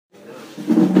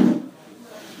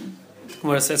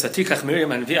Gemara says, "Hatikach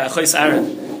Miriam and via Achois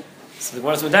Aaron." So the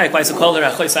Gemara says, "Why is it called her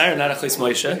Achois Aaron, not Achois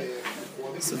Moshe?"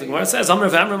 So the Gemara says, "Amr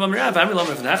v'Amr v'Amrav, Amr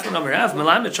l'Amr v'Nachman Amrav,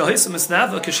 Melamed Shahosim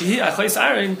Esnava Kishihi Achois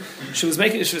Aaron." She was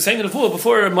saying the Nevuah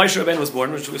before Moshe Rabbeinu was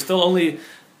born, which was still only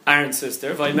Aaron's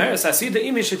sister. Vaymeres Asida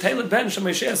Imi Sheteled Ben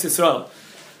Shemosheas Yisrael.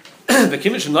 The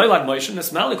Kimish Noilad Moshe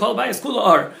Nesmali called by Kula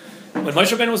Ar. When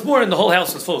Moshe Rabbeinu was born, the whole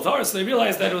house was full of Ar, so they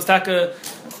realized that it was Taka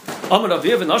Amr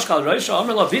Aviv and Oshkal Roisha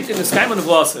Amr Lavit in the Skaim and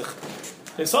Vlasich.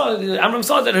 They saw Amram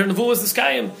saw that her Nevuah was the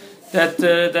Skaim.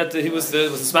 That he was the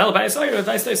smile by Yisrael.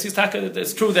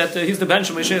 It's true that he's the bench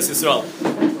of Moshe's Yisrael.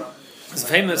 It's a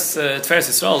famous Tferes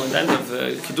Yisrael in the end of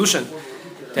Kiddushin.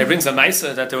 There brings a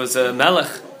Maisa that there was a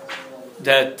Melech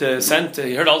that sent.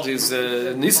 He heard all these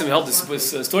Nisim. He heard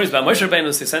these stories about Moshe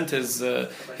Rabbeinu. He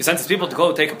sent his people to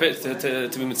go take a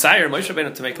to be Mitzayer Moshe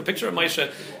Rabbeinu, to make a picture of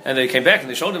Moshe, and they came back and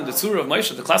they showed him the tzura of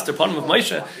Moshe, the cluster ponim of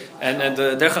Moshe, and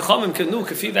their Chachamim knew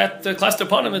if that cluster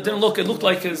ponim, it didn't look. It looked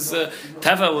like his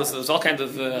teva was all kind of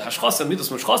hashchasa,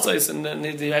 midos mushchasais, and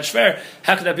he had shver.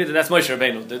 How could that be that that's Moshe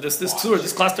Rabbeinu? This tzura,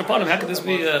 this cluster ponim. How could this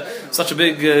be such a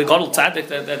big gadol tzaddik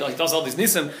that he does all these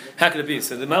nisim? How could it be?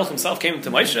 So the Melech himself came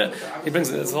to Moshe. He brings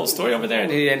this whole story over there,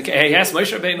 and he asked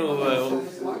Moshe Rabbeinu.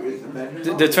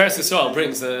 The Tferes Yisrael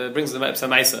brings the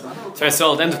Maisa. Tferes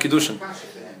Yisrael at the end of Kiddushin.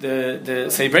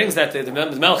 So he brings that the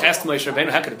Melech asked Moshe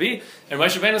Rabbeinu, how could it be? And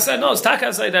Moshe Rabbeinu said, no, it's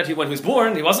Taka say that when he was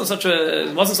born, he wasn't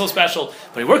so special,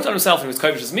 but he worked on himself and he was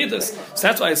kovish his midas. So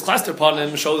that's why his cluster upon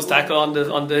him shows Taka on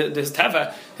his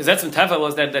tava. His etzim tava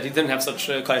was that he didn't have such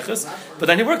koiches, but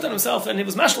then he worked on himself and he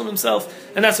was mashlim himself,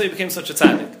 and that's why he became such a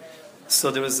tzaddik. So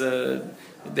there was a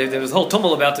whole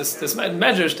tumult about this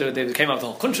medrash. They came out with the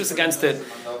whole kuntris against it.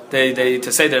 They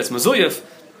to say that it's mazuyev,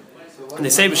 and they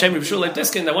say b'shem Rabbi Shulei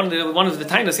Diskin that one of the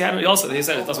tainas he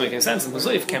said it doesn't make any sense. And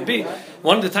mazuyev can't be.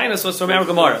 One of the tainas was from our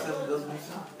Gemara.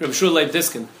 Rabbi Shulei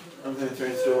Diskin.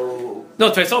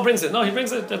 No, Tferes brings it. No, he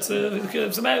brings it. It's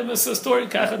a story.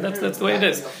 That's the way it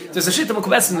is. There's a shita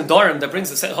mekubes in the Dorim that brings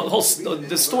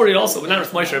the story also, but not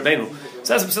with Moshe Rabbeinu.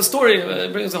 So it's a story.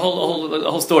 It brings a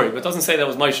whole story, but it doesn't say that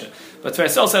was Moshe. But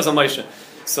Tferes says on Moshe.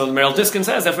 So the Meral Diskin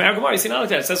says that from our Gemara, you see not like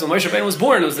that. It says when Moshe Rabbeinu was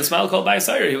born, it was the smile called by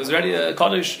Yisrael. He was already a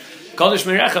Kaddish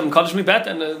Mirachem, Kaddish Mibet,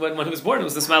 and when he was born, it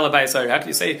was the smile of Yisrael. How can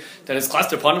you say that his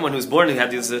cluster upon him when he was born, he had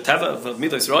these teva of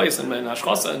midos rois and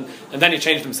hashchasa, and then he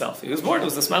changed himself. He was born, it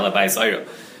was the smile of Yisrael.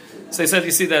 So they said,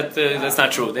 you see that that's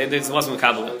not true. It wasn't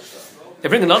Kabbalah. They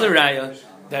bring another raya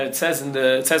that it says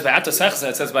by Ata Sechza,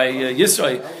 it says by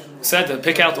Yisrael, said to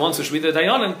pick out the ones who should be the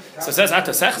Dayanim. So it says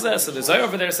Ata Sechza, so the Zohar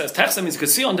over there says Techza means you could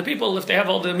see on the people if they have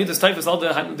all the midas typhus, all the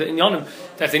inyanim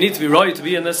that they need to be roy to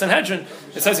be in the Sanhedrin.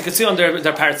 It says you could see on their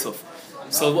partzuf.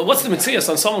 So what's the mitzvah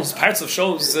on someone's partzuf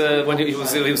shows when he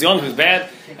was young, he was bad,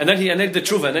 and then he did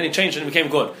tshuva, and then he changed and became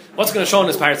good. What's going to show on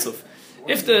his partzuf?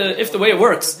 If the way it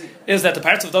works is that the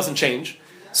partzuf doesn't change,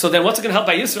 so then what's it going to help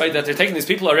by Yisrael that they're taking these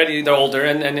people already, they're older,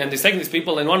 and they're taking these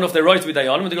people and want to know if they're right to be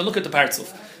dayanim, and they're going to look at the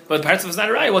partzuf. But the partzuf is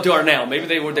not right what they are now. Maybe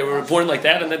they were born like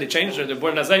that and then they changed, or they're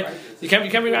born as they. You can't be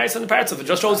right on the partzuf. It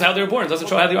just shows how they were born. It doesn't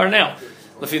show how they are now.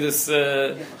 Look at this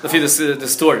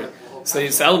story. So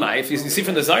you say, if you see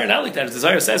from the Zohar not like that, if the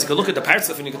Zohar says you can look at the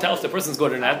partzuf and you can tell if the person's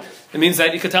good or not, it means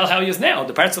that you can tell how he is now.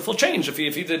 The partzuf will change. If he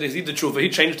did tshuva, he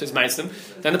changed his meisim,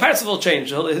 then the partzuf will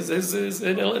change.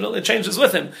 It changes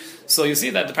with him. So you see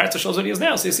that the partzuf shows what he is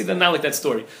now. So you see that not like that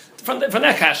story. From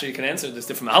that kasha you can answer. There's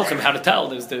different alchem how to tell.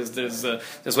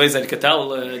 There's ways that you can tell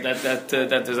that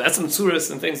there's etzem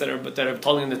tzuras and things that are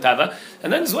told in the tava,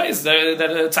 and then there's ways that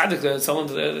tzaddik, someone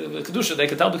the kedusha, they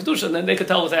can tell the kedusha, and then they can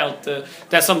tell without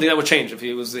that's something that would change if he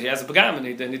has a pagam and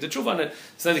he did tshuva on it.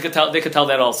 So then they could tell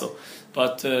that also.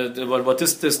 But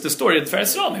this story of the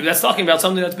Tferes Yisrael, maybe that's talking about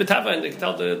something that's bitava, and they can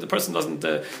tell the person doesn't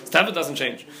tava doesn't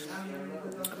change.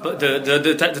 But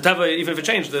the tava, even if it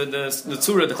changed, the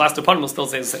tzura, the cluster upon will still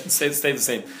stay the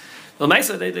same. Well,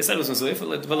 Maisa, they said it was Mizuyif.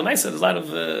 But the Maisa, there's a lot of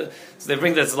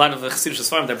there's a lot of Chassidish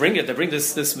farm that bring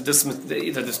this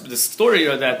story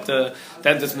or that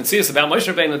this Metzias about Moshe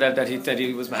Rabbeinu that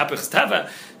he was Mahapich Tava.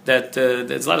 That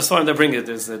there's a lot of farm that bring it.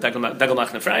 There's Dagel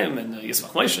Machne Ephraim and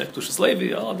Yitzchok Moshe, Kedushas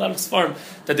Levi, a lot of farm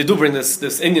that they do bring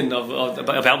this Indian about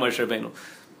Moshe Rabbeinu.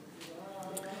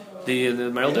 The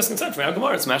Meral Diskin said from our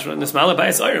Gemara, it's Mashma Nismala by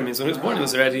his means when he was born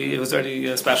he was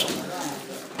already special.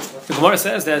 The Gemara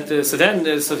says that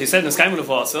so he said in Skaimun of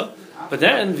Vasa, but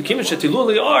then Vikimin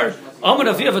Shetiluli are Amar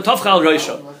Aviv Atavchal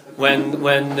Roisha. When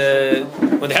they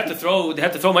had to throw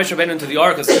Moshe Rabbeinu into the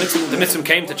ark because the mitzvah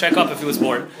came to check up if he was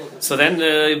born. So then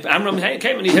Amram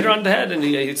came and he hit her on the head and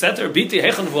he said to her, "Biti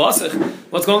Hechan V'asich,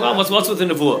 what's going on? What's within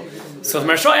the Nevuah?" So the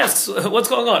Marsha asks, "What's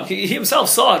going on?" He himself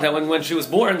saw that when she was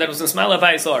born that it was in Smala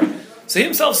Bayisar. So he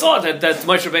himself saw that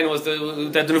Moshe Rabbeinu was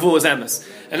that the Nevuah was emes,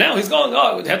 and now he's going,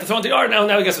 oh, they had to throw in the ark.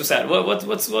 Now he gets upset.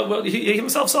 What he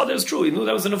himself saw that was true. He knew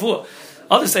that was the Nevuah.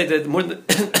 Others say that more than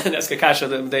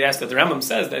Eskakasha, they ask that the Rambam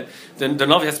says that the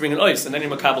Navi has to bring an ois, and then you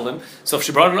makabel him. So if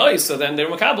she brought an ois, so then they're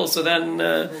makabel. So then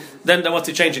what's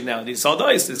he changing now? He saw the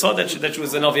ois. He saw that she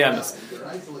was a Navi emes.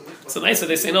 So nice that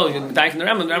they say no. You dying in the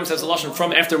Rambam. The Rambam says a lashon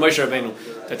from after Moshe Rabbeinu.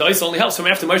 That the ois only helps from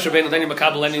after Moshe Rabbeinu. Then you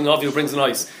makabel any Navi who brings an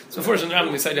ois. So first in the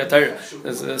Rambam we say that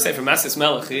there's a sefer Masis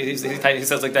Melech. He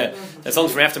says like that. That's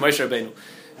only from after Moshe Rabbeinu.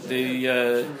 The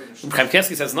Chaim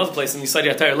Kensky says another place in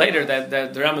Yisrael Yatar later that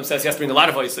the Rambam says he has to bring a lot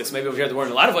of voices. Maybe over here there weren't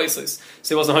a lot of voices,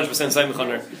 so he wasn't 100% Saimich on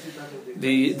her.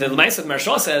 The Lemaisat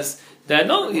Marsha says that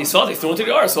no, he saw they threw into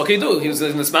the R. So what can he do? He was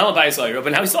in the smile by Yisrael,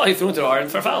 but now he saw he threw into the R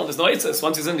and farfal. There's no Eitzes.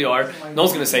 Once he's in the R, no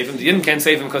one's going to save him. The Yidden can't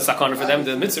save him because Sakana for them.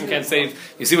 The Mitzvim can't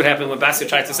save. You see what happened when Basia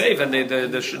tried to save and the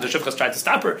Shivchas tried to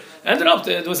stop her. Ended up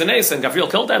there was an ace and Gabriel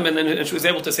killed them and she was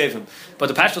able to save him. But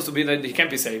the Pashtos would be that he can't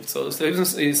be saved. So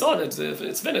he saw that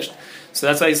it's finished. So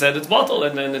that's why he said it's bottle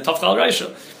and then the Tafkal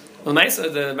Reisha. Well, nice.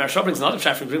 The Maharsha brings another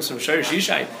chapter brings from Sharish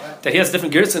Yishai that he has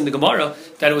different gears in the Gemara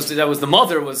that was the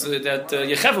mother was that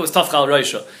Yecheva was Tafchal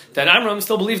Reisha, that Amram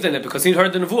still believed in it because he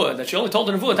heard the Nevuah, that she only told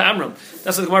the Nevuah to Amram.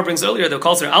 That's what the Gemara brings earlier. That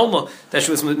calls her Alma, that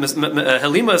she was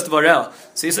Helima Dvarel.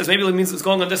 So he says maybe it means it's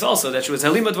going on this also, that she was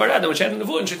Helima Dvarel, that when she had the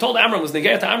Nevuah and she told Amram, was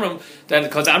negayah to Amram, that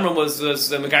because Amram was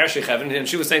Megarish Yecheva and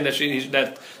she was saying that she should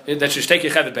take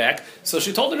Yecheva back. So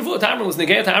she told the Nevuah to Amram, was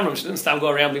negayah to Amram. She didn't stop go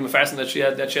around being fastened that she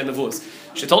had Nevuahs.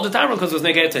 She told it to Amram because it was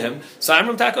negayah to him. So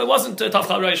Amram Taka wasn't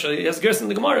Tafchal Reisha. He has gears in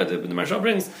the Gemara. The Maharsha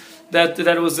brings that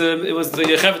it was the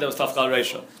Yecheva that was Tafchal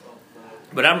Reisha,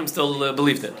 but Amram still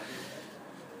believed it.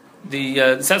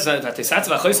 It says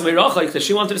that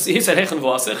she wanted to see. He said Hechen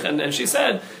V'asich, and she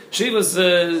said she was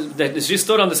that she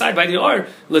stood on the side by the Or.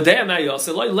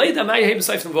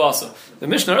 The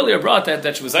Mishnah earlier brought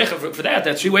that she was zeicha for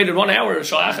that she waited 1 hour.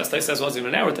 Shalachas They says it wasn't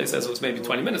even an hour. They says it was maybe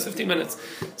 20 minutes, 15 minutes.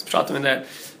 It's shot them in that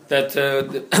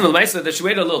that she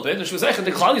waited a little bit and she was zeicha.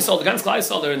 The Klal Yisrael, the Gans Klal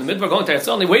Yisrael, they're in the midbar going to Eretz,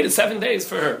 and they waited 7 days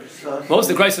for her. What was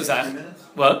the crisis?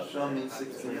 What?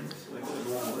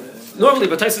 Normally,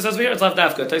 but Taisa says over here it's lav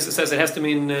dafka. Taisa says it has to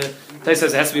mean. Taisa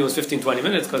says it has to be 15-20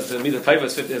 minutes because the midah taiva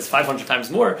is 500 times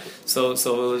more. So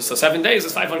 7 days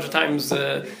is 500 times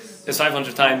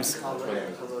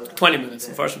 20 minutes.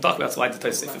 And first we talk about why the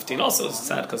Taisa say 15. Also, it's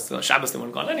sad because Shabbos they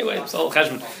weren't gone anyway. So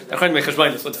cheshbon they're trying to make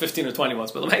cheshbon what 15 or 20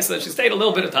 was. But the Taisa she stayed a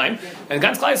little bit of time and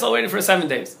Gans Klal Yisrael waited for 7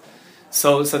 days.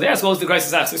 So they asked what was the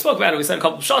crisis asked. We spoke about it. We said a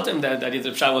couple of shatim that either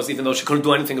the pshat was even though she couldn't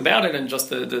do anything about it and just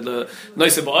the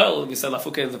noisib oil. We said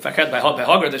lafuke the fact by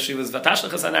Hagar that she was vatash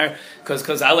lechasanar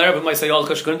because al Arab might say all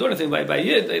because she couldn't do anything by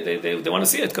Yid. They want to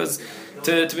see it because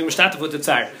to be mishtatev with the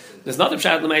tsar. There's another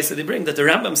pshat l'maisa they bring that the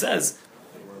Rambam says.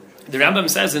 The Rambam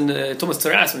says in Tumas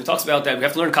Tzaras when he talks about that we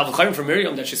have to learn Kal V'Chayim from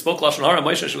Miriam that she spoke Lashon Hara.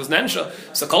 Moshe she was Nensha.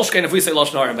 So Kol Shkein if we say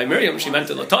Lashon Hara by Miriam she meant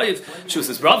to Latoyiv. She was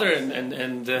his brother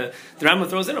and the Rambam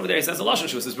throws in over there. He says a Lashon.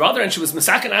 She was his brother and she was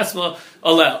Mesakin Asma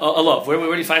Allah. Where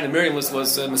do you find that Miriam was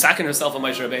Mesakin herself on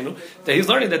Moshe Rabbeinu? That he's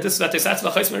learning that this that they sat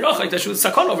V'Chayis Merachai that she was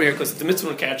Sakon over here because the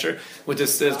mitzvah catcher with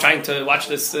this trying to watch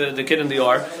this the kid in the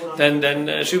yard.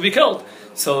 Then she would be killed.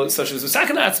 So she was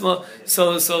Mesakin Atzma.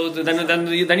 So then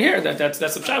you hear that's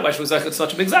the pshat why she was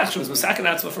such a big zach. She was Mesakin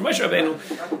Atzma for Moshe Rabbeinu,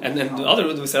 and then the other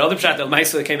we said other pshat that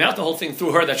Maisa came out the whole thing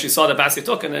through her that she saw that Basi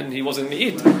took and then he wasn't going to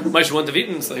eat. Moshe wouldn't have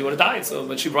eaten, so he would have died. So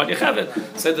but she brought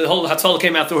Yechevet. So the whole Hatzalah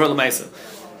came out through her Maisa.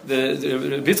 The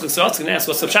Yitzchok Sotah asks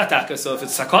what's the pshat. So if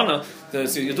it's sakana,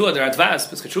 you do it. They're advanced.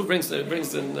 Because Kashuv brings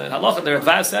in halacha. Their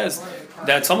advanced says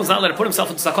that someone's not allowed to put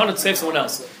himself into sakana to save someone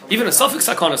else. Even a suffix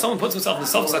sakana, someone puts himself in the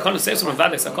suffix sakana to save someone.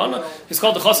 Vade sakana, he's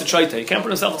called the chosid shoyte. He can't put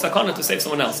himself in sakana to save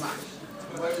someone else.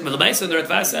 But the Maisa in their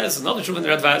advice says another truth in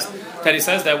their advice that he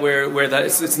says that where that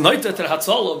it's noita to the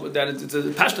hatzol that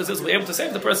the pashtus is able to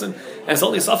save the person and it's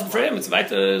only a suffix for him. It's about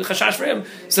the chashash for him.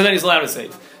 So then he's allowed to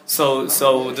save. So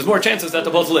there's more chances that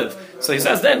they both live. So he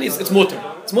says then it's mutter.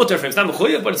 It's mutter for him. It's not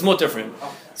mechuyev, but it's mutter for him.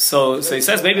 So he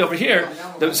says maybe over here.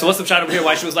 So what's the pshat over here?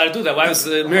 Why she was allowed to do that? Why was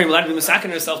Miriam allowed to be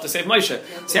misakin herself to save Moshe?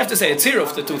 So you have to say it's zero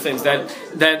of the two things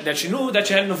that she knew that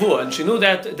she had nevuah and she knew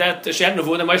that she had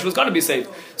nevuah and Moshe was going to be saved.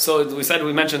 So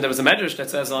we mentioned there was a medrash that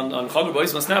says on Chagar Bois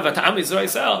Masnav Ta'am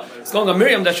Yisrael it's going on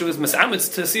Miriam that she was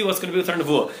misamitz to see what's going to be with her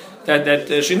nevuah.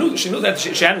 That she knew that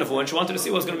she had nevuah and she wanted to see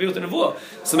what's going to be with the nevuah.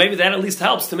 So maybe that at least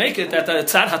helps to make it that the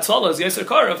tzad hatzala is Yisrael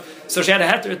Karav. So she had a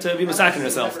heter to be misakin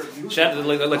herself. She had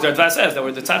like the advice says that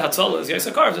where the tzad hatzala is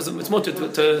Yisrael Karav, it's mutter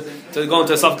to go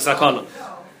into a safek sakana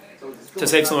to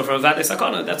save someone from a vade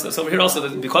sakana. That's over here also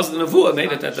because of the nevuah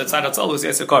made it that the tzad hatzala was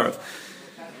Yisrael Karav.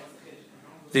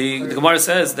 The Gemara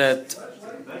says that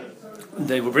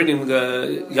they were bringing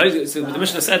the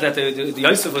Mishnah said that the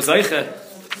Yosef was Zeiche,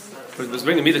 was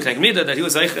bringing Mida Kneg Mida, that he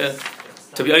was Zeiche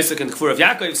to be Isaac in the Kfur of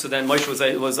Yaakov. So then Moshe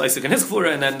was Isaac in his Kfur,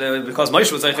 and then because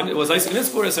Moshe was Isaac in his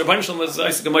Kfur, so Rabbi was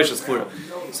Isaac in Moshe's Kfur.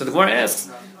 So the Gemara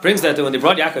brings that when they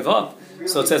brought Yaakov up,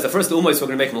 so it says the first Ummos were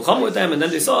going to make Mulcham with them, and then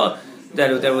they saw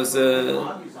that there was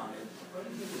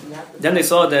then they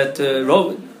saw that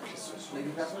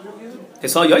they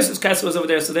saw Yosef's castle was over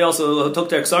there, so they also took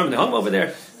their Ksarim and they hung over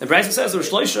there. And Bryce says there were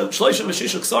Shloisha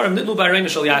Meshisha Ksarim Nitnu Ba'arein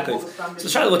Shal Yaakov. So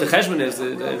the what the Cheshbon is, the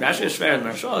Rashi is Shver and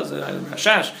Marsha is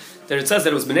Rashash. There it says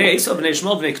that it was Bnei Esau, Bnei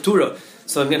Shmuel, Bnei Keturah.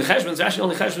 So in Cheshbon's Rashi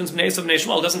only Cheshbon's Bnei Esau, Bnei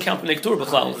Shmuel. It doesn't count Bnei Keturah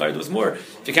B'chlal. There was more.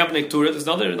 If you count Bnei Keturah, there's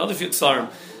another few Ksarim.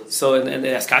 So and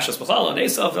they asked Kashas B'chlal and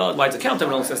Esau, why does it count them?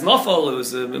 And it only says Nafal. It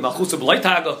was Malchusa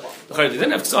B'Leitaga. They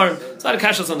didn't have Ksarim. It's not a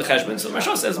Kashas on the Cheshbon. So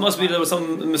Marsha says must be there was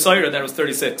some Messiah that was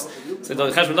 36. So the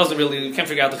Cheshbon doesn't really, you can't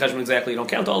figure out the Cheshbon exactly. You don't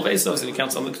count all of Esau, so you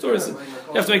count some of the Keturahs.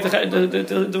 You have to make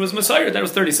there was Messiah that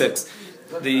was 36.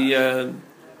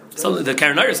 So the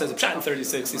Karanayr says a pshat in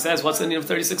 36. He says, what's the meaning of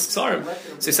 36 ksarim?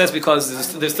 So he says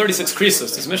because there's 36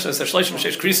 krisos. This Mishnah says shloshim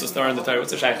shesh krisos there in the Torah.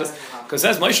 What's the shaykhs? Because it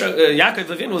says Moshe Yaakov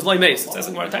Levin was loy meis. It says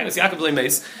in Martinus Yaakov loy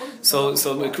meis. So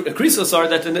krisos are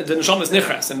that the neshama is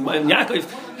nichras, and Yaakov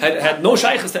had no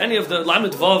shaykhs to any of the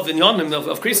lamed vav in yonim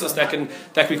of krisos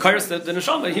that requires the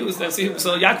neshama. He was so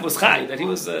Yaakov was chai, that he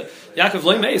was Yaakov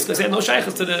loy meis because he had no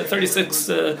shaykhs to the 36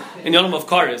 in yonim of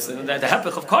kares, and the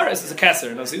hepech of kares is a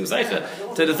keser. So he was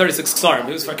to the 36 ksarim.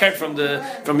 He was fakert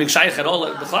from being shaykh at all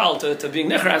b'chlal to being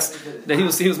nechras. That he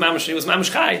was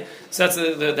mamish chai. So that's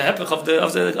the hepech of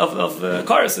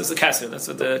kares is a keser. That's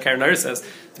what the Karanayr says.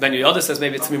 The Ben Yehoyada says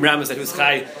maybe it's Mimram that he was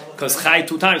chai because chai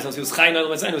 2 times. So he was chai in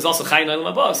Olam Hazeh. He was also chai in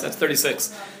Olam Haba. That's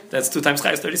 36. That's 2 times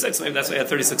chai is 36. So maybe that's why he had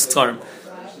 36 ksarim.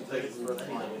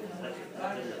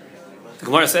 The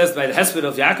Gemara says by the hesped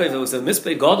of Yaakov it was a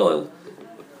mispeh gadol.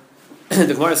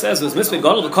 The Gemara says it was mispeh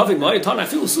gadol b'kovim ma'ayitan. I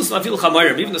feel susim, I feel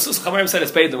chamayim. Even the susim chamayim said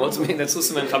it's paid them. What's it mean that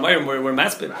susim and chamayim were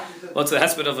masped? What's the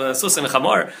hesped of susim and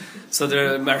chamar? So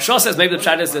the Marsha says maybe the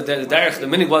pshat is that the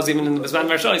minig was even in the Bisman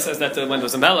Marsha. He says that when there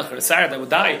was a melech or a sarah that would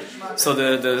die, so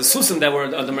the susim that were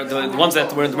the ones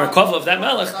that were in the merkava of that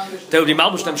melech, they would be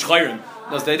malbush them shchayrim.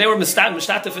 They were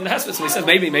mishtatif in the hesped. So he says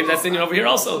maybe that's the Indian over here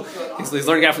also. He's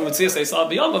learning out from the Tziyas. They saw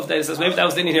beyond of that. He says maybe that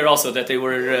was the Indian here also that they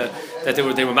were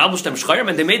malbush them shchayrim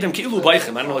and they made them ki'ilu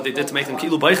Boehm. I don't know what they did to make them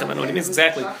ki'ilu Boehm. I don't know what he means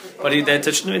exactly, but they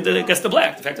touched them against the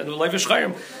black. The fact that they were live shchayrim.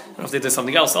 I don't know if they did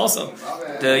something else also.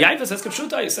 The Yaivas says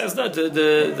Kipshuta. He says that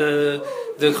the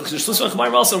Shlusim and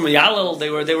Chamarim also Miyalel. They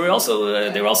were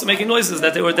also making noises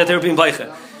that they were being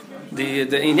baicha. The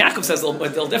in Yaakov says a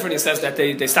little different. He says that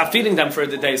they stopped feeding them for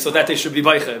the day so that they should be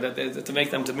baicha, to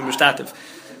make them to be mishtativ.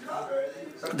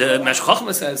 The Meshech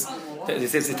Chochmah says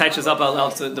he touches up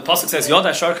the pasuk says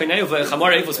Yoda Shar Kaineu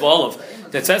Chamar Evos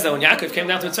Ba'olav. That says that when Yaakov came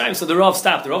down to Mitzrayim, so the Rav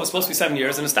stopped. The Rav was supposed to be 7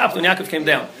 years, and it stopped when Yaakov came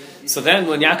down. So then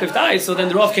when Yaakov died, so then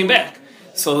the Rav came back.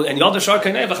 So and Yoda Shar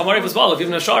Kaineu Chamar Evos Ba'olav.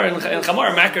 Even Ashar and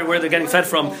Chamar Makar where they're getting fed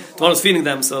from, the one who's feeding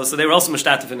them. So they were also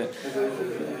mishtativ in it.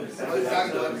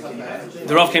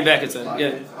 The Rav came back. It said,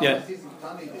 yeah.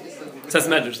 It says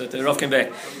Medrash that the Rav came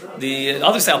back. The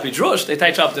other side, Drush, they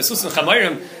touch up the Sus and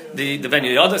Chamayrim. The Ben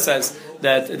Yehoyada says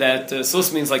that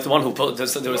Sus means like the one who pulled.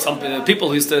 There were some people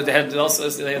who still had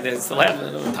still have in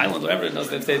Thailand, whatever.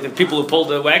 The people who pulled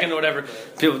the wagon or whatever.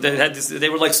 People they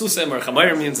were like Susim or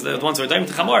Chamayrim means the ones who are daiming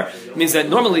to Chamar. It means that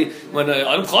normally when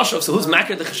Adam Chashav, so who's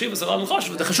makar the Chashivas of Adam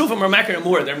Chashav? The Chashuvim are makar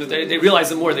more. They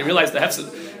realize it more. They realize the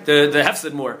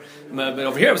hefsid more. But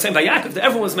over here, I was saying by Yaakov,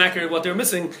 everyone was makar what they were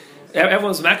missing.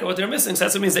 Everyone's makar what they're missing. So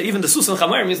that means that even the Sus and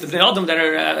Chamarim means the Bnei Adam that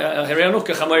are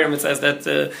Herianukah Chamarim. It says that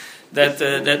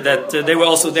they were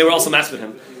also masked with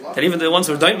him. That even the ones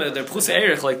who are daima, they're Pchusei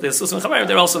Erich, like the Sus and Chamarim,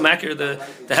 they're also makar the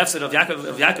hefsid of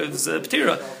Yaakov's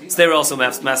Petira. So they were also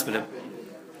masked with him.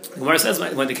 The Gemara says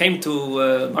when they came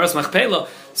to Maras Machpelah,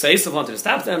 so Esav wanted to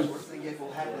stop them.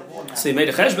 So he made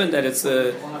a cheshbon that it's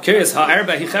curious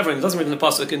ha'arba he chevron. It doesn't read in the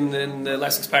pasuk in the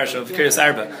last week's parasha of curious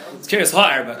arba. It's curious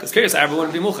ha'arba because curious arba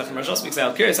wouldn't be muchach. Rashi speaks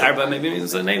out curious arba maybe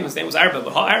means the name. His name was arba,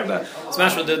 but ha'arba it's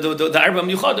mashma the arba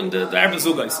miyuchadim the arba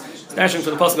zugais. It's dashing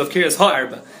from the pasuk of curious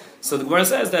ha'arba. So the Gemara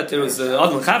says that there was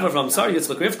Adam Chava from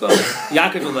Yitzchok Rivka,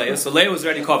 Yaakov and Leah. So Leah was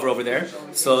already covered over there.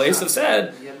 So Esav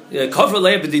said, cover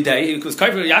Leah b'didei, because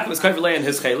Yaakov was covered Leah in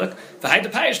his chelik. The Haida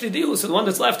Payish Lidiu, so the one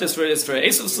that's left is for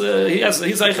Esav's,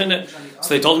 he's like in it.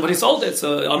 So they told him, but he sold it.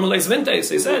 So Amalek's Vinte,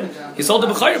 so he said, he sold the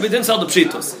B'chayr, but he didn't sell the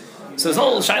Pshitos. So this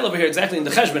whole shaila over here, exactly in the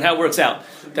Cheshbon, how it works out.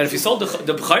 That if he sold the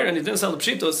B'chayr and he didn't sell the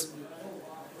Pshitos,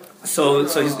 so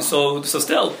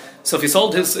if he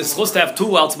sold his chus to have 2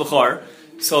 alts B'char,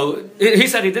 so he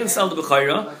said he didn't sell the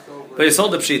B'chayra, but he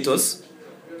sold the Pshitos.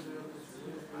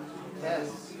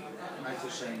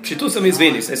 Pshitusa means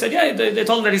Vinis. They said, yeah, they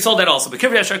told him that he sold that also. But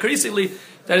Kivrei Asher Karisili,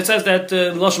 that it says that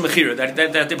Lashon Mechira,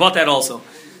 that they bought that also.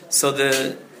 So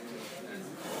the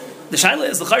Shaila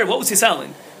is the Chayra. What was he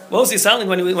selling? What was he selling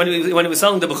when he was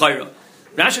selling the Bechayra?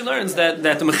 Rashi learns that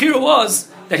the Mechira was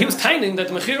that he was timing that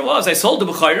the Mechira was I sold the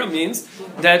Bechayra means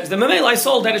that the Mamela I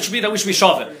sold that it should be that we should be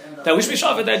Shaveh. That we should be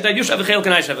Shaveh, that you should have a Chelik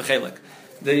and I should have a Chelik.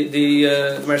 The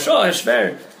Maharsha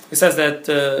Hashver, he says that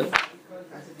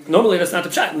normally that's not the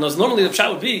pshat. Normally the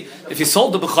pshat would be if he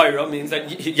sold the Bechayra means that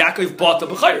Yaakov bought the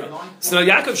Bechayra. So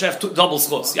now Yaakov should have double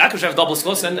schos. Yaakov should have double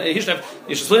schos, and you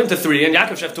should split him to 3, and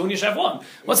Yaakov should have 2, and you should have 1.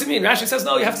 What's it mean? Rashi says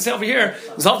no. You have to say over here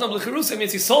Zavna B'Cherusa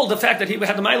means he sold the fact that he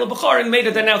had the Ma'ila Bechar and made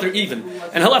it that now they're even,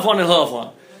 and he'll have 1 and he'll have 1.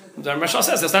 The Maharsha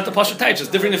says that's not the Pasha Taich, it's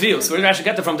different views. So where did Rashi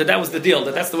get it from? That was the deal.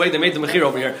 That's the way they made the Mechir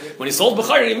over here. When he sold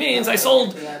Bechayra, it means I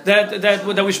sold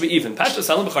that we should be even. Pasha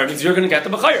selling Bechayra means you're going to get the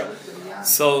Bechayra.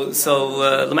 So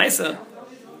Lamaisa.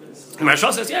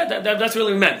 Maharsha says, yeah, that's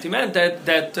really what he meant. He meant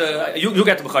that you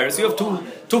get the Bechayra. So you have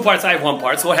two parts, I have 1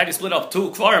 part. So what had you split up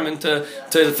 2 kvarim into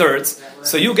thirds?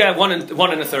 So you get 1 and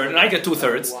a third, and I get 2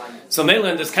 thirds. So Mela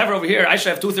in this cover over here, I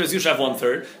should have 2 thirds, you should have 1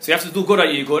 third. So you have to do good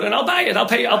or good, and I'll buy it. I'll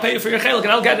pay you for your chelik,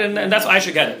 and I'll get it, and that's what I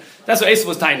should get it. That's what Esav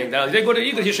was timing. That they go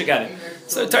to good, he should get it.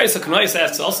 So Teres Kanoi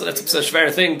says also that's a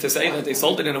schwer thing to say that they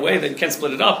sold it in a way that you can't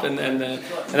split it up, and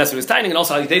that's what he was timing. And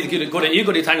also they go to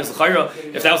Igor, he timing the Chayra.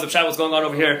 If that was the pshat was going on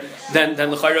over here, then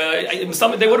the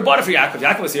Chayra, they would have bought it for Yaakov.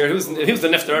 Yaakov was here. He was the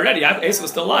nifter already. Esav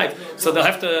was still alive, so they'll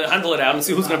have to handle it out and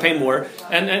see who's going to pay more.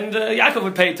 And Yaakov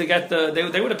would pay to get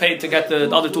they would have paid to get the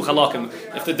other 2 halakim.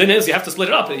 If the din is you have to split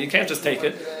it up, you can't just take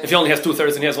it. If he only has 2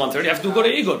 thirds and he has 1 third, you have to go to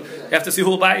Igor. You have to see who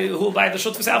will buy the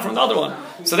shutfus out from the other one.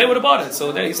 So they would have bought it.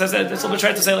 So he says that it's a little bit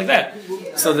tried to say like that.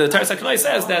 So the Teres Hakanoi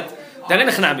says that in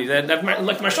a Chanami, that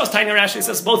like Maharsha's tiny on Rashi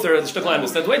says both are the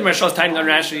Shtukalamis. That the way Maharsha's tiny on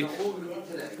Rashi,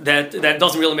 that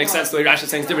doesn't really make sense. The way Rashi is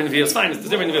saying it's different views, fine, it's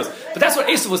different views. But that's what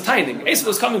Esav was timing. Esav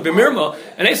was coming b'mirma,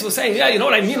 and Esav was saying, yeah, you know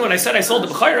what I mean when I said I sold the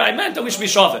Bechayra, I meant that we should be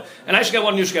Shaveh, and I should get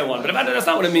 1, you should get 1. But that's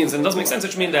not what it means, and it doesn't make sense. It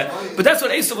should mean that. But that's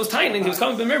what Esav was timing. He was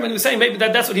coming b'mirma, and he was saying maybe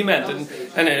that's what he meant,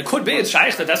 and it could be it's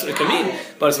shayich that's what it can mean,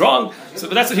 but it's wrong. So,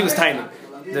 but that's what he was timing.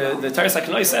 The Teres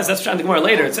Hakanoi says that's Shan the Gemara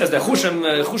later. It says that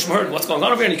Chushim heard what's going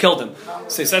on over here and he killed him.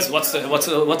 So he says, what's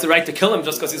the right to kill him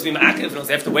just because he's being active? And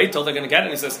they have to wait till they're going to get it.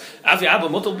 And he says, Avi Abba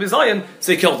Mutal Bizayan.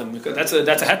 So he killed him because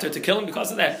that's a heter to kill him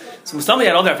because of that. So Mustami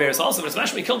had other affairs also, but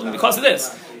it's he killed him because of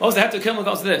this. What was the heter to kill him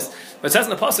because of this? But it says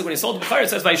in the pasuk when he sold the Bechayra, it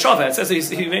says Vayishava. It says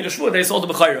he made a shvur that he sold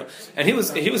the Bechayra, and he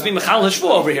was being mechal his shvur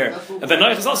over here. And Ben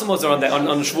Noach is also mozer on the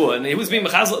shvur, and he was being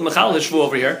mechal his shvur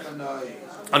over here.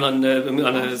 On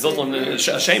Zoltan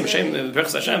Hashem,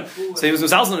 Berchus Hashem. So he was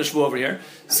Mizalzal in a shvu over here.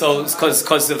 So because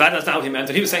that's not what he meant,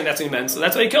 and he was saying that's what he meant. So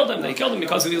that's why he killed him. He killed him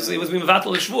because he was being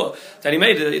Mevatel shvu that he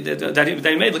made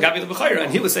Lagabi the Bechayra,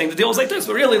 and he was saying the deal was like this,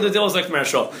 but really the deal was like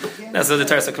Maharsha. That's what the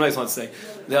Teres Hakanoi wants to say.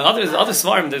 The other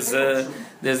svarim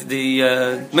there's the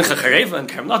Mincha Chareva and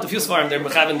Karmnat. A few svarim they're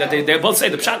mechavin that they both say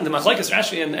the pshat and the machlekes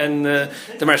Rashi and the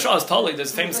Maharsha is totally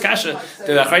there's famous kasha.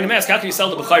 The Achrayim ask how can you sell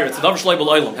the Bechayra? It's a davar shloy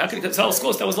b'loylam. How can you sell a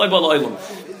skos that was loy b'loylam?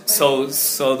 So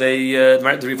they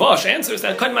the Rivash answers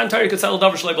that Kain Man Tari could sell a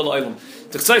davar shloy b'loylam.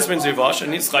 The Ktsois brings Rivash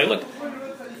and he's chaylik.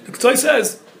 The Ktsois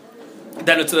says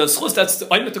that it's a schus that's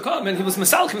oimet to come, and he was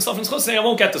misalik himself in schus saying I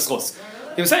won't get the schus.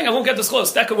 He was saying, I won't get the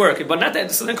schus, that could work. But not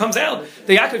that, so then comes out,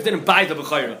 the Yaakov didn't buy the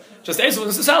Bechayra. Just Esav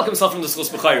was misalik himself from the schus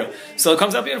Bechayra. So it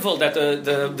comes out beautiful that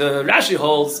the Rashi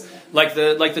holds, like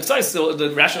the Tzais, so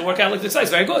the Rashi will work out like the Tzais,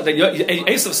 very good. That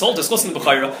Esav sold the schus in the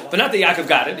Bechayra, but not that Yaakov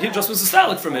got it, he just was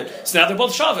misalik from it. So now they're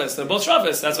both Shabbos,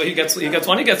 that's why he gets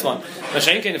one, he gets one.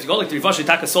 Mashenkin, if you go like the Rivash,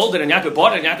 Taka sold it, and Yaakov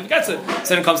bought it, and Yaakov gets it,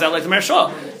 so then it comes out like the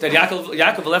Maharsha, that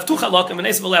Yaakov will have 2 chalakim, and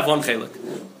Esav will have 1 chalik.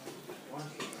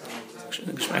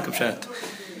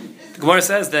 The Gemara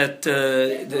says that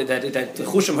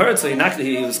Chushim heard, so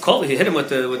he hit him with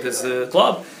his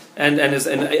club, and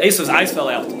Esau's eyes fell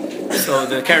out. So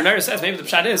the Karen says maybe the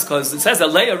pshat is because it says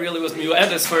that Leah really was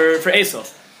mu'edes for Esau.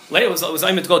 Leah was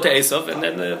aiming to go to Esav, and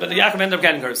then but the Yaakov ended up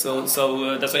getting her. So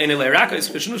that's why Ene Leah Raka is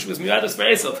Shnush was mu'edes for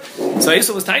Esav. So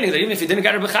Esau was tiny that even if he didn't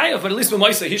get her b'chayav, but at least with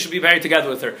Moisa he should be buried together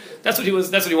with her. That's what he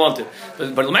wanted.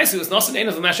 But Moisa was Nasan Ein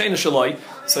of the Mashain Shaloi,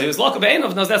 so he was Laka Be'en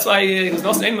of. That's why he was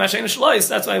Nasan Ein Mashain Shaloi.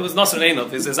 That's why he was Nasan Ein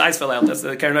of. His eyes fell out. That's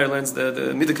the Karen learns the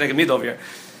midah kneged midah over here.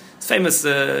 It's famous.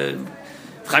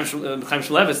 Chaim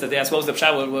Shmulevitz that they asked what was the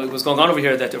pshat, what was going on over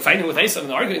here, that they're fighting with Esav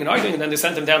and arguing, and then they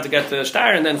sent him down to get the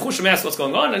star, and then Chushim asks what's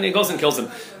going on, and he goes and kills him.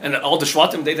 And all the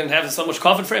Shvatim, they didn't have so much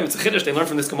covet for him. It's a chiddush they learned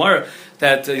from this Gemara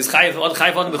that he's chayiv on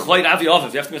b'chvoid avi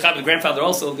oviv. You have to be chayiv the grandfather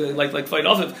also, like Chvoid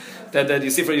oviv. that you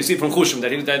see from Chushim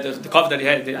that the cover that he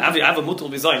had, the Avi Mutal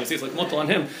Bizayin, you see it's like Mutal on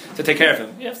him to take care of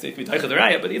him. Yes, it could be Teicha the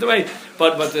Raya, but either way,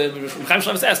 but Chaim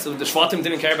Shalom says the Shvatim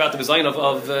didn't care about the Bizayin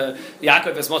of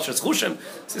Yaakov as much as Chushim.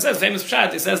 So he says famous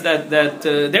Pshat. He says that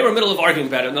they were in the middle of arguing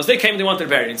about it. And as they came, they wanted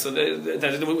burying. So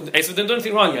Esau didn't do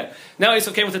anything wrong yet. Now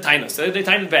Esau came with the tainus. So they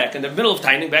tined it back, and they're in the middle of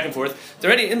tining back and forth.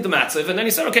 They're already in the matziv, and then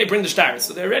he said, "Okay, bring the star."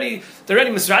 So they're already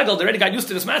misradled. They already got used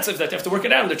to this matziv that they have to work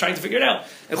it out. And they're trying to figure it out.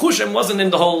 And Chushim wasn't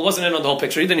in on the whole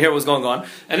picture. He didn't hear what was going on.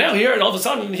 And now he heard all of a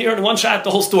sudden. He heard in one shot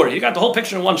the whole story. He got the whole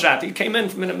picture in one shot. He came in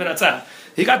from Minatzah.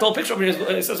 He got the whole picture over here.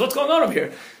 He says, "What's going on over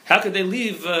here? How could they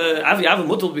leave Avi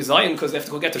Mutal Bizayin because they have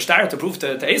to go get their star to prove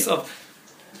to Esau?"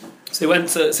 So he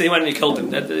went and he killed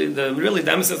him.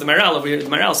 The emphasis the Maral over here. The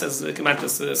Maral says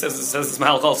says this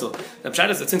Mahal also. The Pshat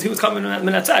is that since he was coming in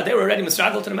Minatzah, they were already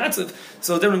misstraggled to the matziv,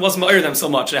 so it wasn't ma'ir them so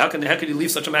much. How could you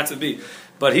leave such a matziv be?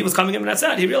 But he was coming in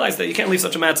Minatzah. He realized that you can't leave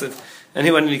such a matziv, and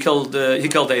he went and he killed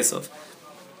Esau. It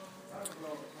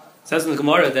says in the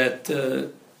Gemara that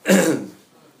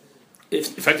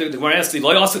if effectively the Gemara asks,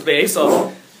 "Lo yasik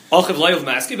be'Esau." If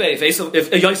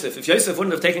Yosef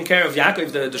wouldn't have taken care of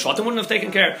Yaakov, the Shotim wouldn't have taken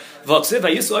care. They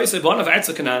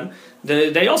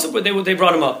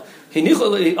brought him up. It's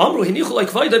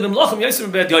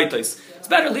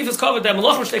better to leave his covered that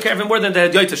Malachim should take care of him more than the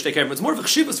Yoita should take care of him. It's more of a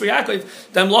chshivas for Yaakov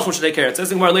than Malachim should take care of it. It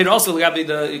says in more later also the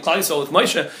Klal Yisrael with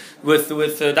Moshe with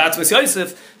the Atzmas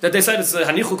Yosef that they said it's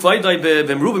Hanichu Kvaydai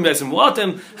b'Merubim Yosef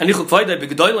Muatim, Hanichu Kvaydai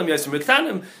b'Gedolim Yosef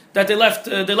Miktanim, that they left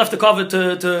the cover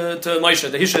to Moshe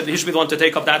that he should be the one to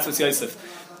take up the Atzmas Yosef.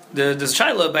 The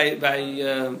Shaila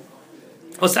by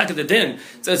what's that the din?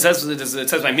 It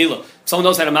says by Mila. Someone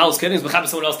knows how to mal's kiddings, but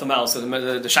someone else to mal. So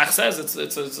the Shach says it's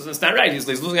not right. He's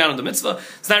losing out on the mitzvah.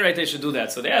 It's not right. They should do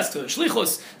that. So they ask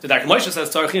Shlichus. The Dark Moshe says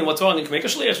Tarachim, what's wrong? You can make a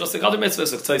shliach. Just like other mitzvahs.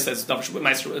 So Tzai says Davish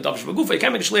Bagufa. You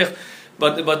can't make a shliach.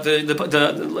 But the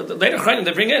later Chayim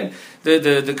they bring in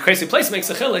the crazy place makes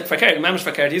a chilik fakir, mamish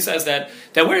fakir. He says that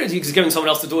where he's giving someone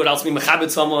else to do it, else be mechabit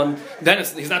someone, then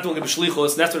he's not doing it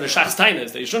b'shlichus. That's where the shach's time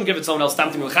is. That you shouldn't give it someone else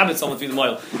time to mechabit someone to be the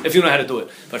moil if you know how to do it.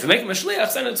 But if you make him a shliach,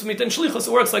 send it to me. Then shlichus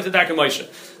it works like the Dark Moshe.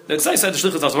 The Ksai said the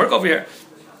shlichus doesn't work over here.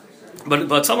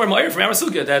 But somewhere more from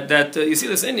Yamasugya that you see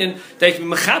this Indian they can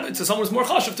be mechabit to someone who's more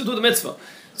chashuv to do the mitzvah.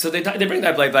 So they bring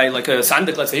that by like a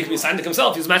sandik. Let's say he can be sandik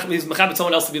himself. He's mechabit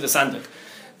someone else to be the sandik.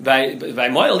 By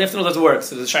moil, you have to know that it works.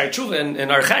 So the Shari Tshuva in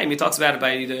Archaim, he talks about it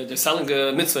by they're selling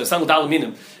a mitzvah, selling dalaminim,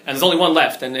 and there's only one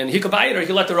left, and he could buy it or he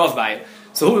could let the Rav buy it.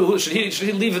 So who should he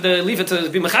leave it to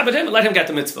be mechabed him and let him get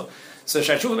the mitzvah? So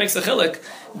Shari Tshuva makes a chilik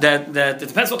that it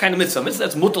depends what kind of mitzvah. Mitzvah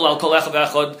that's mutal al kol echad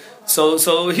v'echad.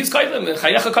 So he's kaidlim,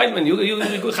 chayecha kaidlim.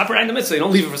 You chap around the mitzvah. You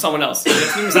don't leave it for someone else. The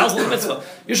mitzvah.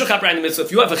 You should chap around the mitzvah.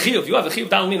 If you have a chiyuv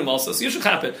dalaminim also, so you should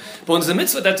chap it. But when there's a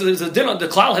mitzvah that the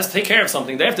klal has to take care of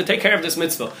something, they have to take care of this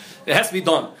mitzvah. It has to be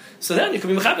done. So then you can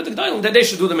be mechabed the g'dalim that they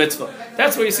should do the mitzvah.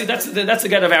 That's where you see that's the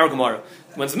get of our Gemara.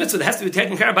 When it's a mitzvah that has to be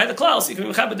taken care of by the klal, so you can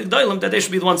be mechabed the g'dalim that they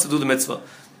should be the ones to do the mitzvah.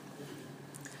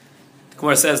 The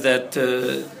Gemara says that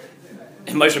Moshe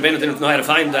Rabbeinu didn't know how to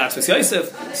find the Atzmas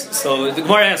Yosef, so the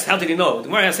Gemara asks, how did he know? The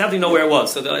Gemara asks, how did he know where it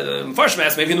was? So the Mepharshim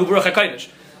asks, maybe he knew Baruch HaKodesh.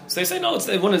 So they say, no,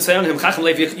 they wouldn't say on him, Chacham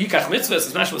Lev Yikach Mitzvahs,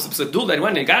 it's not supposed to do that, he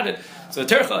went and he got it. So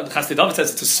the Tercha, the Chasdei David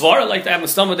says, to svara like that,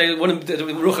 Mustama,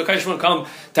 Baruch HaKodesh wouldn't come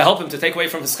to help him to take away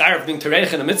from his schar of being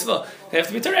Tereich in a mitzvah. They have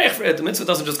to be Tereich for it. The mitzvah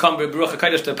doesn't just come by Baruch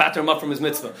HaKodesh to patter him up from his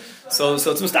mitzvah. So it's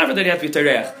Mustafa that he have to be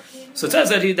Tereich. So it says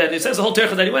that it says the whole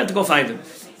Tercha that he went to go find him.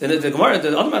 Then the Gemara,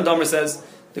 the other man Domer says,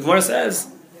 the Gemara says,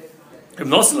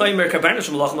 no, so the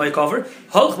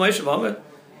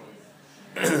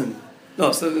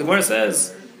Gemara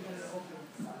says,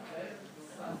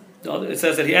 it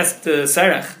says that he asked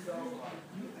Sarach,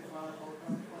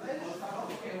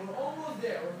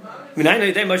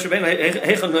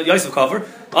 Yosef cover,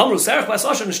 Amru Sarach bas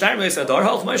Asher nishtar me'esadar,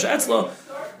 halch Moshe etzlo,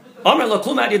 Amr lo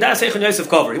klum ad yadas heichon Yosef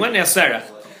cover. He went and asked Sarach.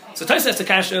 So Tais asked the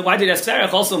Kasha, why did he ask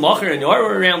Sarach? Also Macher and Yor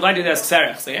were around, why did he ask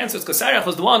Sarach? So the answer is because Sarach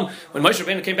was the one, when Moshe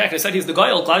Rabbeinu came back and said he's the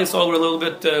Goyal, Klal Yisrael were a little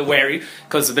bit wary,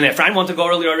 because Bnei Ephraim wanted to go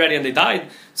earlier already and they died,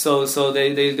 so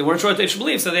they weren't sure what they should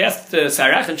believe, so they asked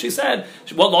Sarach and she said,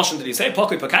 what Lashon did he say?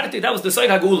 Pokoi Pakadati, that was the Side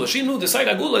HaGula. She knew the Side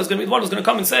HaGula is going to be the one who's going to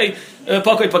come and say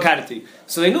Pokoi Pakadati.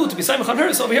 So they knew to be Simach on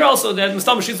her, so over here also, that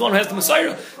Mustama, she's the one who has the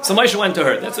Messiah, so Moshe went to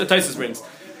her. That's what Taisus brings.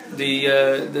 The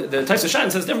Taisus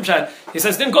Shan says different chat. He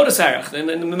says didn't go to Sarach. And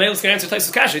the males can answer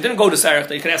Taisus Kasha. He didn't go to Sarach.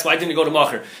 They can ask why didn't he go to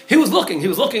Macher. He was looking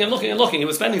and looking. He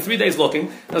was spending 3 days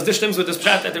looking. Those dishtims with this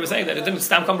chat that they were saying that it didn't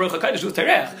stam come Baruch HaKodesh with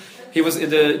Terech. He was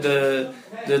the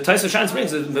Taisus Shan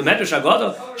brings the Medrash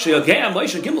Agada Sheyagei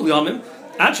Moshe Gimel Yamim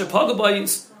Ad Shepaga by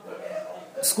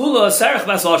Skula Sarach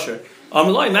Bas Asher.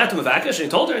 Amaloi met him and he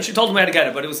told her, and she told him where to get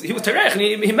it. But he was terech, and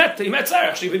he met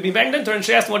Sarah. He banged into her, and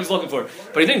she asked him what he's looking for.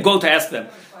 But he didn't go to ask them.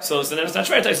 So then it's not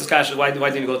fair to ask Kasha. Why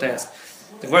didn't he go to ask?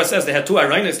 The Gemara says they had two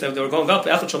Arainis. They were going up.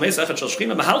 The two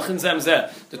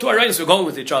Arainis were going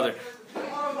with each other.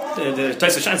 The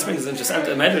Taisa Shan Springs in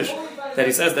Jasanta Medrash that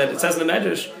he says that it says in the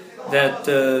Medrash that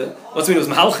what's the meaning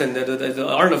was Mahalchin, the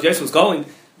Aron of Yosef was going.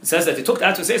 It says that they took the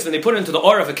Atu Seis and they put it into the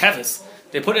Or of a Kevis.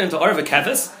 They put it into the Or of a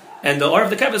Kevis, and the Or of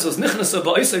the Kevis was Nichnasa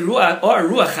Ba'isa Or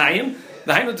Ruach Chaim.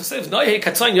 Behind the Tosef, Noye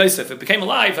Katzayin Yosef. It became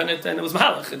alive, and it was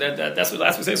Mahalach. That's what the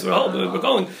last we say. We're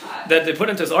going that they put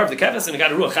into the Or of the Kevis, and it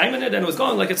got a Ruach Chaim in it, and it was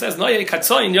going like it says Noye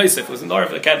Katzayin Yosef. It was in the Or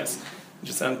of the Kevis.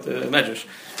 Just sound Medrash.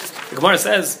 The Gemara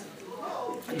says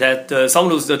that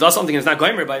someone who does something and is not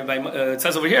goymer it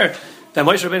says over here that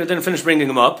Moshe Rabbeinu didn't finish bringing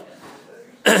him up.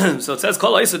 So it says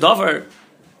Kol Ha'isa Davar.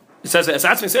 It says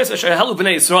Esatzmi says Shehelu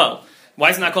Bnei Yisrael. Why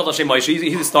is it not called Hashem Moshe?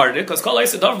 He started it because Kol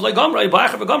Ha'isa Davar V'lei Gomrei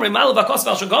Ba'acher V'Gomrei Malav V'Kos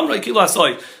V'Al Shegomrei Kilo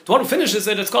Asoy. The one who finishes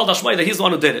it, it's called Hashmai. That he's the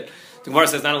one who did it. The Gemara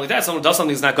says not only that, someone who does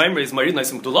something is not goymer. He's Marid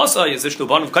Naisim Gdulasa. He's Ishtu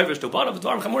Banav Kaivish Tu Banav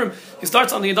Dvarim Chamurim. He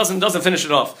starts something, he doesn't finish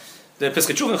it off. The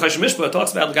Pesach Tshuva in Choshen Mishpah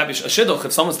talks about a shidduch.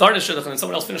 If someone started a shidduch and then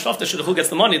someone else finished off the shidduch, who gets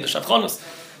the money? The Shavchonos.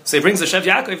 So he brings the Shev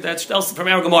Yaakov that tells from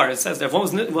our Gemara. It says that if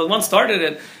one started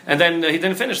it and then he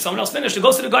didn't finish, someone else finished, it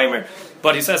goes to the Goymer.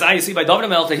 But he says, you see by David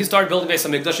HaMelech, he started building Beis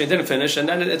HaMikdash and he didn't finish, and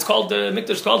then it's called the Mikdash,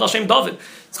 it's called Hashem David.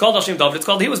 It's called Hashem David. It's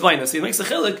called he was buying this. He makes a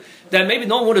chilik that maybe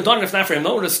no one would have done it if not for him. No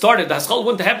one would have started. The Haschol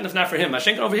wouldn't have happened if not for him.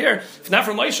 Mashenkin over here, if not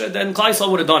for Moshe, then Klai Yisrael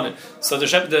would have done it. So the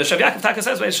Shev Yaakov Taka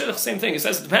says, well, the same thing. He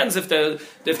says it depends if the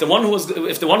one who was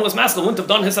maskal wouldn't have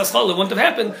done his Haschol, it wouldn't have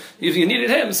happened. If you needed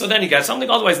him, so then he got something.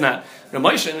 Otherwise, not.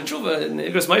 Moshe in Tshuva in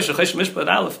Igros Moshe Choshen Mishpah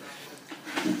Aleph.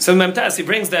 So Memtas he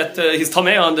brings that he's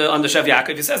Tomei on the Shev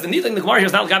Yaakov. He says the needling the Gemara here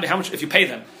is not Gabi how much if you pay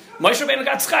them. Moshe Rabbeinu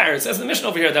got schar. It says in the mission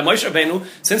over here that Moshe Rabbeinu,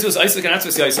 since he was Isaac and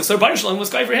Atzvus Yosef, so Baruch Shalom was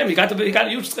schar for him. He got a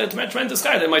huge tremendous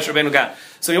schar that Moshe Rabbeinu got.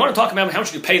 So you want to talk about how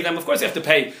much you pay them? Of course you have to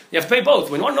pay. You have to pay both.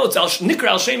 When you want to know it's Nikra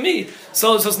al Shem me,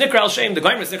 so it's Nikra al Shem. The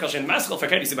Goymer is Nikra al Shem Maschel.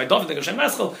 For you see by David Nikra Shem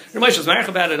Maschel. Moshe was married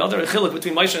about it. Other chilik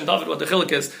between Moshe and David. What the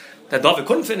chilik is that David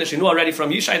couldn't finish. He knew already from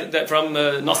Yishai from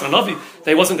Nasra Navi that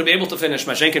he wasn't going to be able to finish.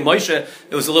 Mashenk and Moshe,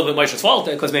 it was a little bit Moshe's fault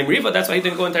because Meim Riva. That's why he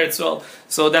didn't go into Eretz Yisrael.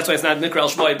 So that's why it's not Nikra al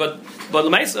Shmoi. But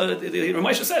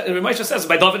Moshe says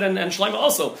by David and Shlomo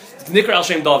also it's Nikra al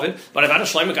Shem David. But I've had a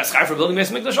Shlomo got schar for building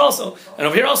Beis Mikdash also, and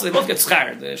over here also they both get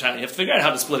schar. You have to figure out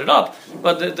how to split it up.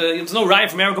 But there's no rhyme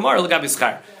from Aaron Gemara. L'gabi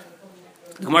schar.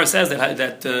 The Gemara says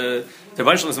that the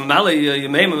Rebbe is Mali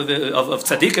Yemeim of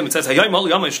Tzadikim. It says Hayoim Ol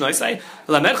Yom Shnoisei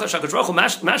Lamercha Shakatrochu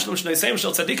Mashlim Shnoiseim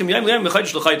Shel Tzadikim Yom Yom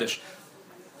Mechodesh L'Chodesh.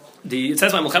 It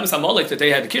says by Mulchamas Amalek that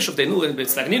they had the Kishuv, they knew in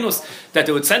Stagninus that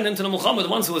they would send into the Mulchama the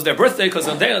ones who was their birthday, because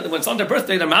when it's on their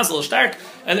birthday, their mazel is stark,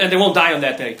 and they won't die on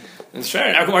that day. And sure,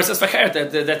 our Gemara says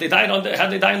that they died on how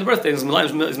they die on the birthday. It's Malish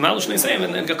Neisem,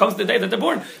 and then comes the day that they're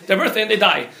born, their birthday, and they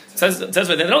die. It says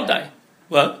they don't die.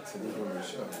 What?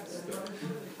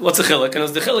 What's the chiluk? And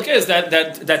the chiluk is that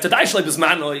the Daishleib is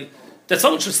manoi. That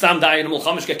someone should stand die and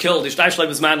Mulchamish get killed. His Daishleib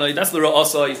is manoi. That's Lira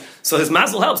Osoi. So his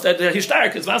mazel helps. That he's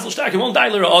stark. His mazel stark. He won't die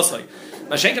Lira Osoi.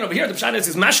 Mashenkin over here, the Pshat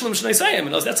is Mashlim Shnei Sayim.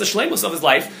 And that's the shleimus of his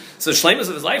life. So the shleimus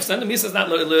of his life. So then the Misa is not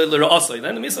Lira Osoi.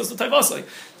 Then the Misa is the Taivosoi.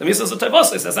 The Misa is the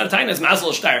Taivosoi. So that's not a time. His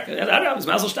mazel stark. His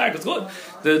mazel stark. It's good.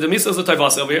 The Misa is the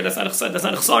Taivosoi over here. That's not a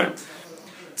chsarim.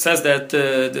 Says that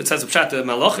it says the Pshat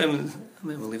Malachim.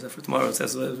 We'll leave that for tomorrow. It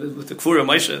says with the Kfura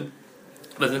Moshe.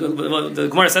 But the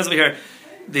Gemara says over here,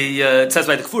 it says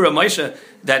by the Kfura Moshe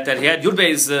that he had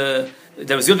Yudbeis,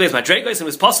 there was Yudbeis Madregos and it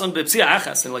was Pasan B'Psia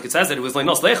Achas, and like it says that it was like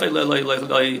Nos Lechai,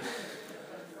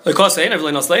 like Kosein,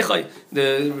 like Nos Lechai.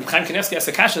 The Chaim Kanevsky has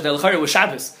a kasha that Lechari was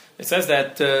Shabbos. It says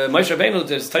that Moshe Rabbeinu,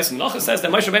 there's Tyson Nocha says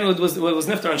that Moshe Rabbeinu was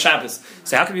nifter on Shabbos.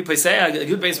 So how can we say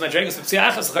Yudbeis Madregos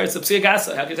B'Psia Achas? Lechari it's a Psia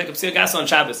Gasa. How can you take a Psia Gasa on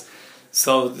Shabbos?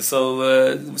 So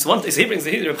one thing he brings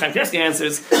the Rabbi Chaim Kanievsky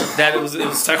answers that it was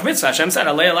Tzarech Mitzvah. Hashem said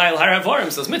Alei Alei Al Har Havorim.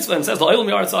 So it's mitzvah and says L'Olam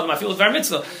Yor Tzadam I feel it's very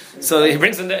mitzvah. So he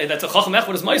brings in that's a Chacham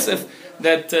Echad is Mosif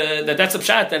that's a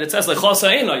pshat that it says Lechasa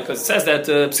Einoi because it says that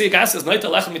Psi Gas is Noita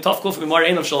Lechem Mitof Kuf Mimar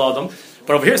Einov Shel Adam.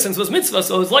 But over here since it was mitzvah,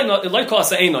 so it's like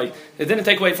Kasa Einoi. It didn't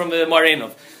take away from the Mar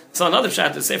Einov. So another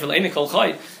pshat, the Sefer Le'eni Kol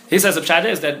Chai, he says the pshat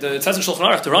is that it says in Shulchan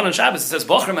Aruch to run on Shabbos. It says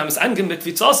Bochrim Hamas Angin mit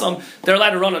Vitzosam. They're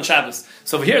allowed to run on Shabbos.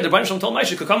 So over here, the Boehm told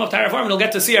Moshe could come up to Haravarm and he'll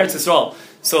get to see Eretz Yisrael.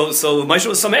 So Moshe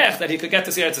was samech that he could get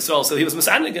to see Eretz Yisrael. So he was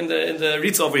misanig in the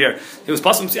Ritz over here. He was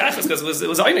passing Psiachas because it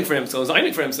was einig for him. So it was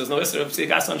einig for him. So there's no issue of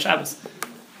Psiachas on Shabbos.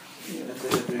 You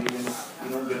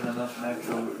don't get enough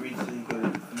natural Ritz, you could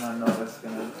not know that's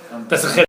going to come.